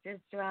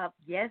just dropped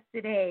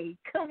yesterday.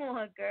 Come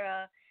on,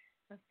 girl.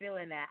 I'm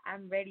feeling that.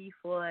 I'm ready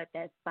for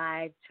that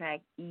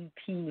 5-track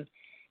EP.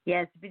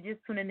 Yes, if you're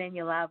just tuning in,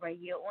 you're live right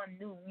here on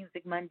New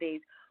Music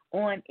Mondays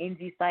on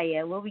Indie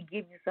Fire, where we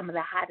give you some of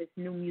the hottest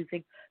new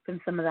music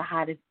from some of the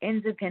hottest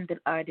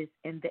independent artists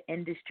in the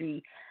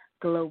industry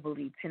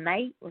globally.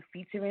 Tonight, we're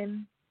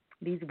featuring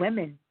these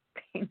women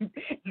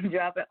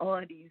dropping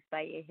all these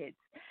fire hits.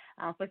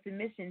 For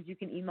submissions, you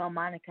can email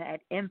Monica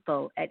at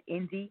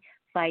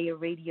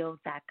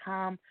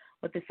info@indiefireradio.com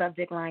with the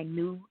subject line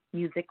New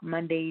Music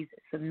Mondays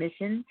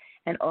submission,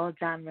 and all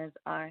genres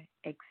are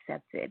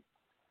accepted.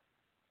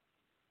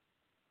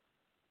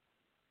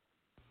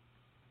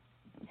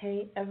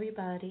 Hey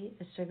everybody,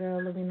 it's your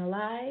girl Lavina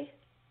Lai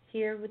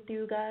here with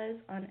you guys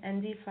on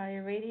Indie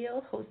Fire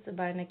Radio, hosted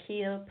by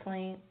Nakia,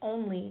 playing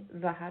only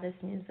the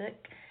hottest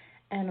music,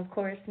 and of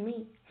course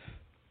me.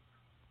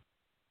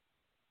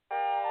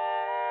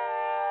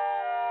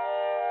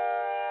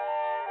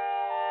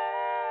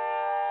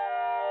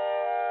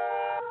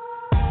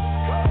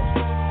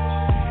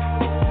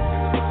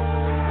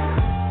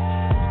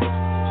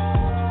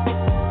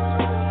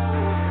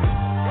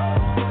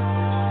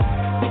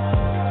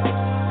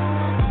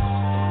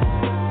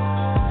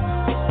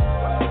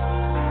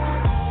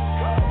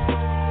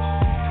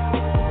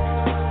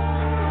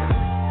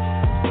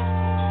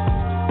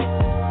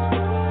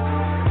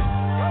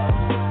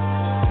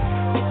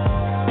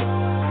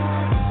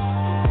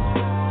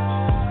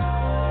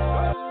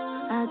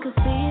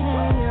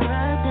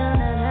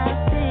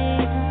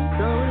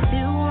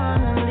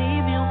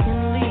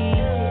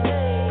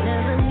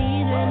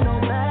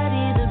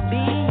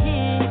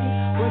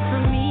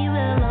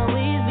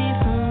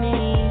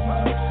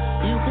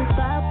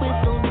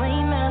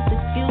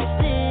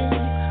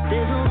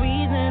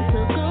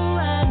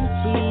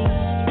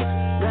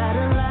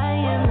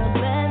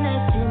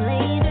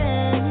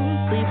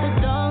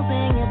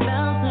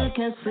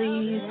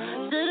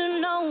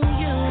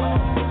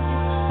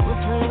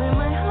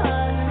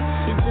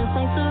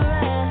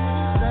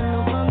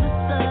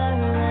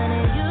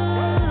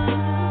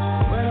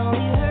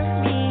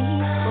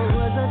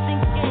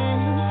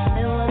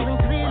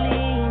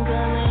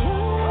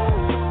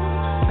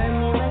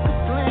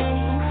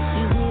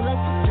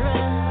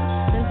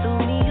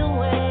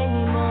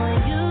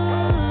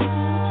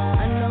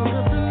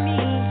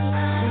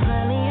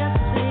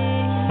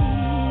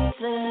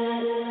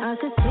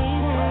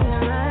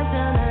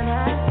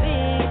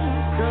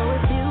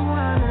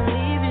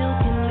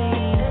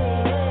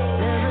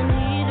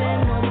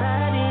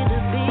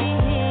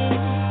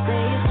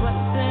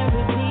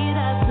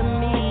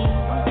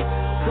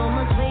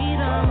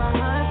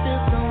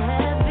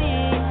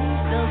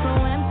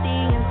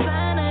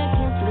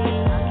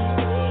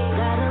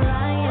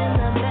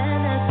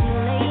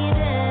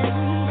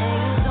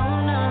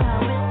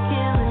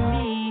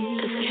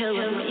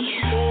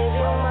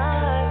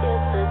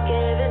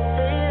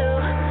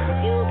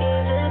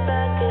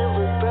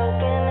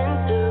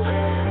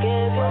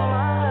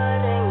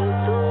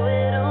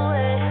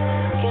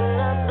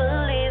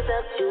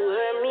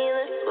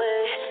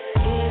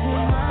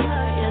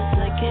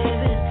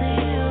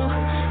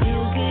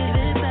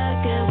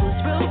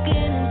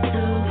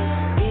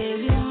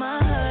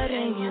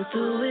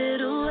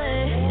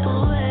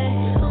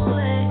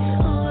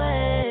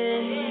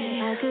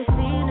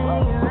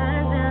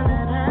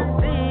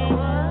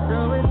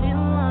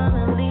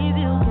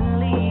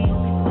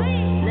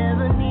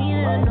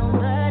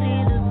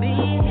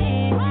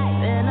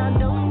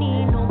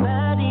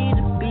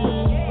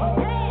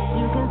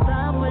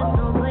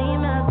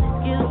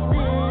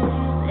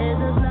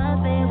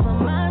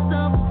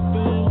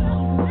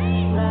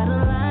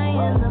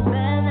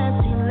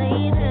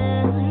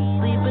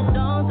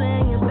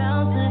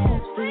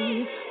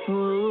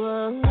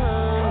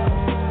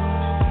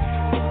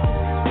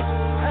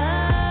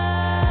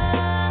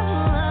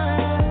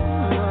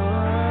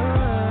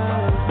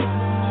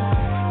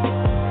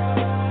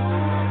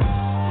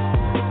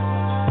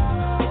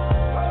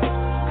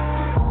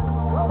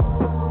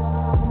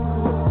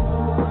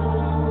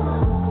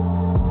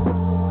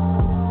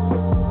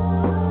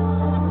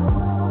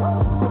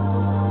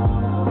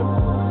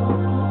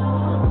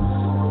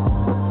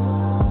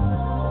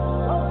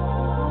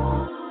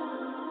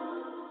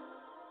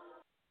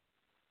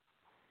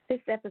 This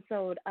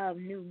episode of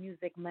New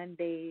Music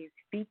Mondays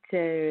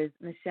features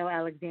Michelle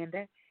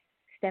Alexander,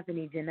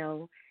 Stephanie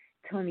Janot,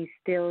 Tony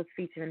Stills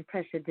featuring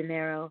Pressure De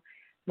Niro,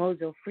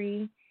 Mojo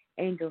Free,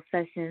 Angel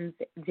Sessions,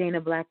 Jana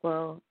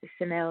Blackwell,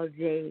 Chanel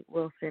J.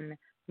 Wilson,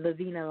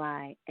 Lavina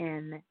Lai,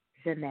 and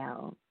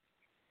Janelle.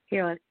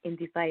 Here on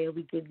Indie Fire,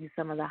 we give you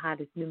some of the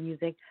hottest new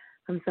music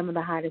from some of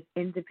the hottest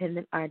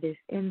independent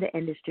artists in the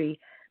industry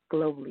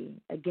globally.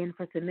 Again,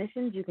 for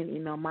submissions, you can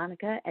email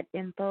Monica at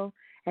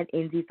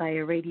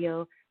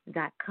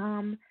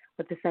info@indiefireradio.com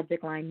with the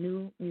subject line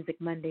New Music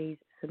Mondays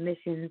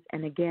submissions.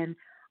 And again,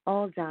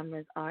 all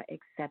genres are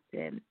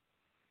accepted.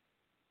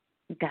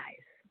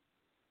 Guys,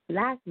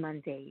 last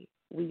Monday,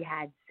 we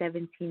had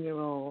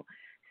 17-year-old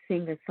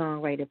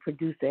singer-songwriter,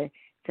 producer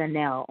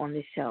Janelle on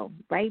the show,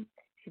 right?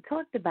 She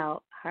talked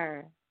about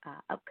her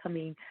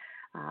upcoming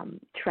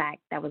track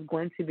that was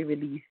going to be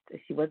released.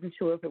 She wasn't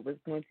sure if it was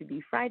going to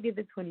be Friday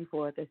the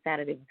 24th or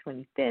Saturday the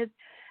 25th,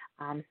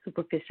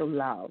 Superficial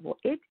Love. Well,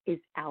 it is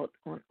out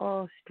on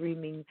all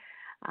streaming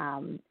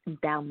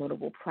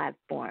downloadable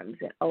platforms.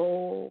 And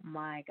oh,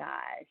 my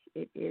gosh,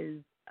 it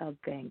is a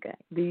banger.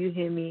 Do you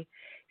hear me?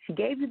 She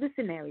gave you the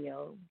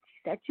scenario. She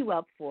set you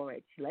up for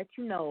it. She let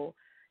you know,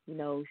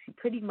 she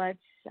pretty much,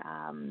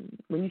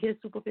 when you hear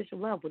Superficial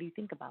Love, what do you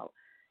think about?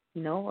 A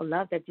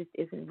love that just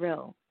isn't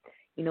real.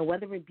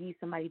 Whether it be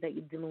somebody that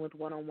you're dealing with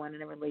one-on-one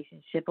in a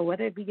relationship or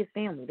whether it be your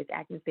family that's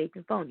acting fake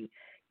and phony,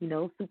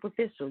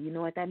 superficial, you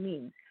know what that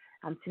means,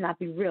 to not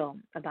be real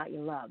about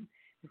your love.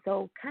 And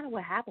so kind of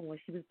what happened was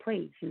she was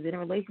played. She was in a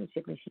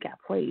relationship and she got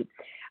played.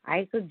 All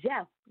right, so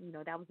Jeff,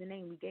 that was the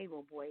name we gave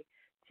old boy.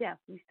 Jeff,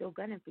 we still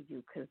gunning for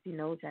you because,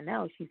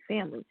 Janelle, she's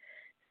family.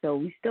 So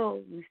we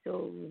still, we're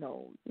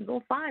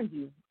going to find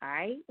you, all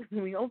right?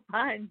 We're going to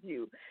find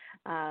you.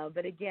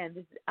 But again,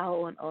 this is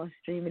out on all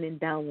streaming and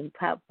download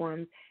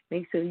platforms.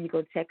 Make sure you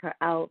go check her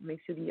out.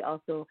 Make sure that you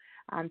also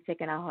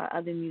checking out her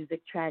other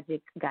music,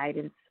 Tragic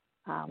Guidance,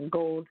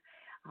 Gold.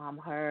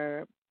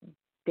 Her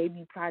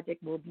debut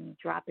project will be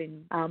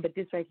dropping. But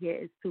this right here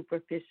is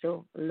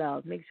Superficial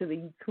Love. Make sure that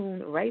you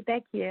tune right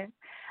back here,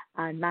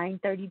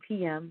 9:30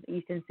 p.m.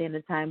 Eastern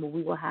Standard Time, where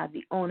we will have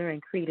the owner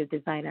and creative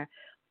designer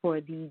for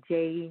the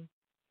JMR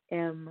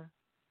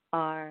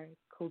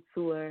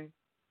Couture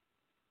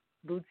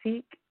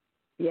Boutique,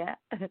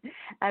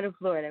 out of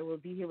Florida. Will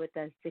be here with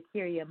us,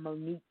 Shakiria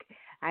Monique,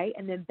 all right?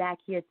 And then back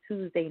here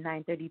Tuesday,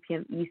 9:30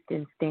 p.m.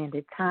 Eastern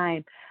Standard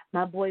Time.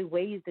 My boy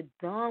Waze the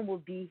Dawn will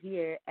be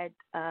here at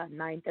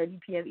 9:30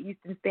 p.m.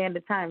 Eastern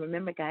Standard Time.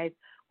 Remember, guys,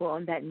 we're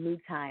on that new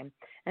time.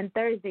 And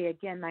Thursday,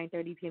 again,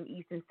 9:30 p.m.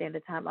 Eastern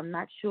Standard Time. I'm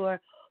not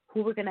sure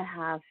who we're going to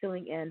have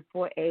filling in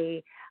for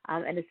an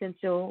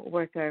essential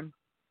worker,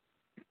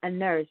 a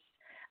nurse,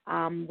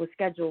 was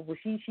scheduled. Well,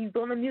 she's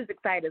on the music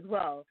side as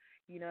well.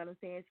 You know what I'm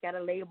saying? She's got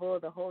a label,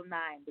 the whole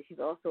nine, but she's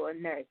also a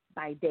nurse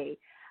by day.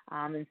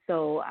 And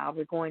so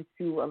we're going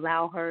to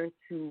allow her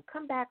to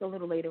come back a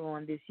little later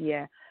on this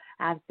year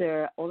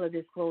after all of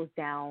this slows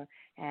down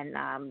and,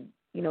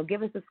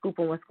 give us a scoop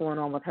on what's going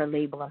on with her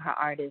label and her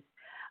artist.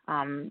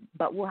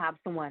 But we'll have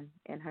someone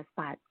in her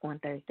spot on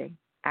Thursday.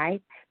 All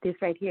right?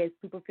 This right here is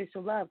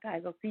Superficial Love,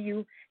 guys. I'll see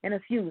you in a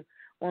few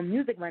on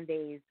Music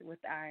Mondays with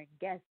our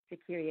guest,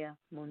 Shakiria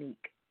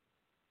Monique.